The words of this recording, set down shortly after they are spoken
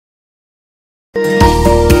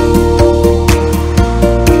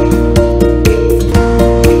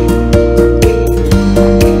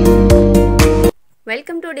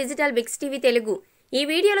Digital Biks TV Telugu. ఈ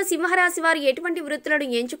వీడియోలో సింహరాశి వారు ఎటువంటి వృత్తులను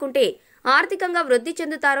ఎంచుకుంటే ఆర్థికంగా వృద్ధి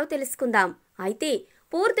చెందుతారో తెలుసుకుందాం. అయితే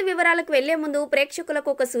పూర్తి వివరాలకు వెళ్లే ముందు ప్రేక్షకులకు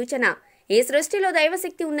ఒక సూచన. ఈ సృష్టిలో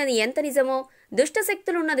దైవశక్తి ఉన్నది ఎంత నిజమో దుష్ట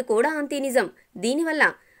శక్తులు ఉన్నది కూడా అంతే నిజం. దీనివల్ల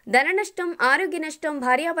ధన నష్టం, ఆరోగ్య నష్టం,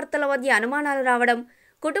 భార్యాభర్తల మధ్య అనుమానాలు రావడం,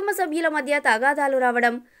 కుటుంబ సభ్యుల మధ్య తగాదాలు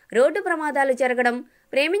రావడం, రోడ్డు ప్రమాదాలు జరగడం,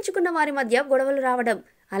 ప్రేమించుకున్న వారి మధ్య గొడవలు రావడం,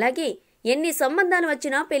 అలాగే ఎన్ని సంబంధాలు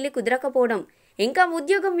వచ్చినా పెళ్లి కుదరకపోవడం, ఇంకా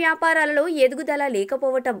ఉద్యోగం వ్యాపారాలలో ఎదుగుదల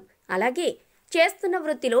లేకపోవటం, అలాగే చేస్తున్న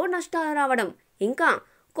వృత్తిలో నష్టాలు రావడం, ఇంకా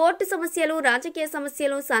కోర్టు సమస్యలు, రాజకీయ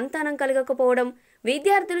సమస్యలు, సంతానం కలగకపోవడం,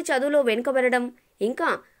 విద్యార్థులు చదువులో వెనుకబడడం, ఇంకా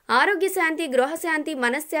ఆరోగ్య శాంతి, గృహశాంతి,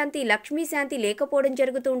 మనశ్శాంతి, లక్ష్మీ శాంతి లేకపోవడం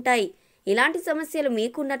జరుగుతూ ఉంటాయి. ఇలాంటి సమస్యలు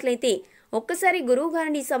మీకున్నట్లయితే ఒక్కసారి గురువు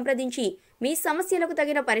గారిని సంప్రదించి మీ సమస్యలకు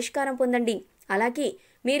తగిన పరిష్కారం పొందండి. అలాగే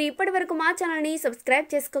మీరు ఇప్పటి వరకు మా ఛానల్ని సబ్స్క్రైబ్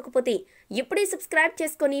చేసుకోకపోతే ఇప్పుడే సబ్స్క్రైబ్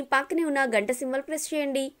చేసుకొని పక్కనే ఉన్న గంట సింబల్ ప్రెస్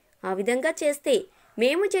చేయండి. ఆ విధంగా చేస్తే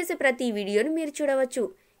మేము చేసే ప్రతి వీడియోను మీరు చూడవచ్చు.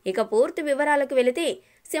 ఇక పూర్తి వివరాలకు వెళితే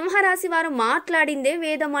సింహరాశి వారు మాట్లాడిందే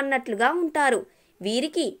వేదం అన్నట్లుగా ఉంటారు.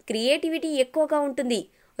 వీరికి క్రియేటివిటీ ఎక్కువగా ఉంటుంది.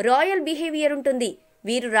 రాయల్ బిహేవియర్ ఉంటుంది.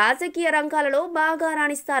 వీరు రాజకీయ రంగాలలో బాగా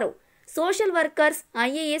రాణిస్తారు. సోషల్ వర్కర్స్,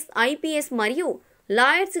 ఐఏఎస్, ఐపీఎస్ మరియు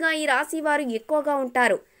లాయర్స్గా ఈ రాశి వారు ఎక్కువగా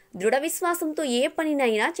ఉంటారు. దృఢ విశ్వాసంతో ఏ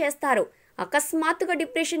పనినైనా చేస్తారు. అకస్మాత్తుగా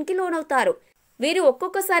డిప్రెషన్కి లోనవుతారు. వీరు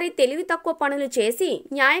ఒక్కొక్కసారి తెలివి తక్కువ పనులు చేసి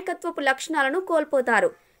న్యాయకత్వపు లక్షణాలను కోల్పోతారు.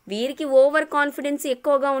 వీరికి ఓవర్ కాన్ఫిడెన్స్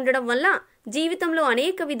ఎక్కువగా ఉండడం వల్ల జీవితంలో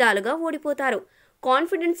అనేక విధాలుగా ఓడిపోతారు.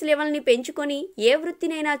 కాన్ఫిడెన్స్ లెవెల్ని పెంచుకొని ఏ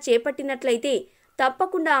వృత్తినైనా చేపట్టినట్లయితే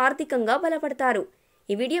తప్పకుండా ఆర్థికంగా బలపడతారు.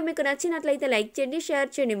 ఈ వీడియో మీకు నచ్చినట్లయితే లైక్ చేయండి, షేర్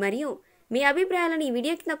చేయండి మరియు మీ అభిప్రాయాలను ఈ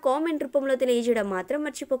వీడియో కింద కామెంట్ రూపంలో తెలియజేయడం మాత్రం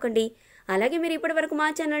మర్చిపోకండి. అలాగే మీరు ఇప్పటివరకు మా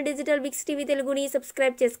ఛానల్ డిజిటల్ బిక్స్ టీవీ తెలుగుని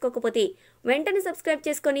సబ్స్క్రైబ్ చేసుకోకపోతే వెంటనే సబ్స్క్రైబ్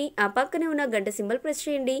చేసుకొని ఆ పక్కనే ఉన్న గంట సింబల్ ప్రెస్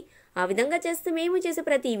చేయండి. ఆ విధంగా చేస్తే మేము చేసే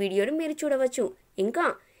ప్రతి వీడియోను మీరు చూడవచ్చు. ఇంకా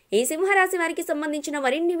ఈ సింహరాశి వారికి సంబంధించిన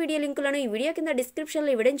మరిన్ని వీడియో లింకులను ఈ వీడియో కింద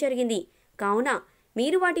డిస్క్రిప్షన్లో ఇవ్వడం జరిగింది. కావున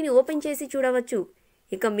మీరు వాటిని ఓపెన్ చేసి చూడవచ్చు.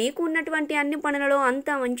 ఇక మీకు ఉన్నటువంటి అన్ని పనులలో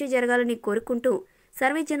అంతా మంచి జరగాలని కోరుకుంటూ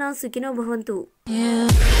సర్వే జన సుఖినో భవంతు.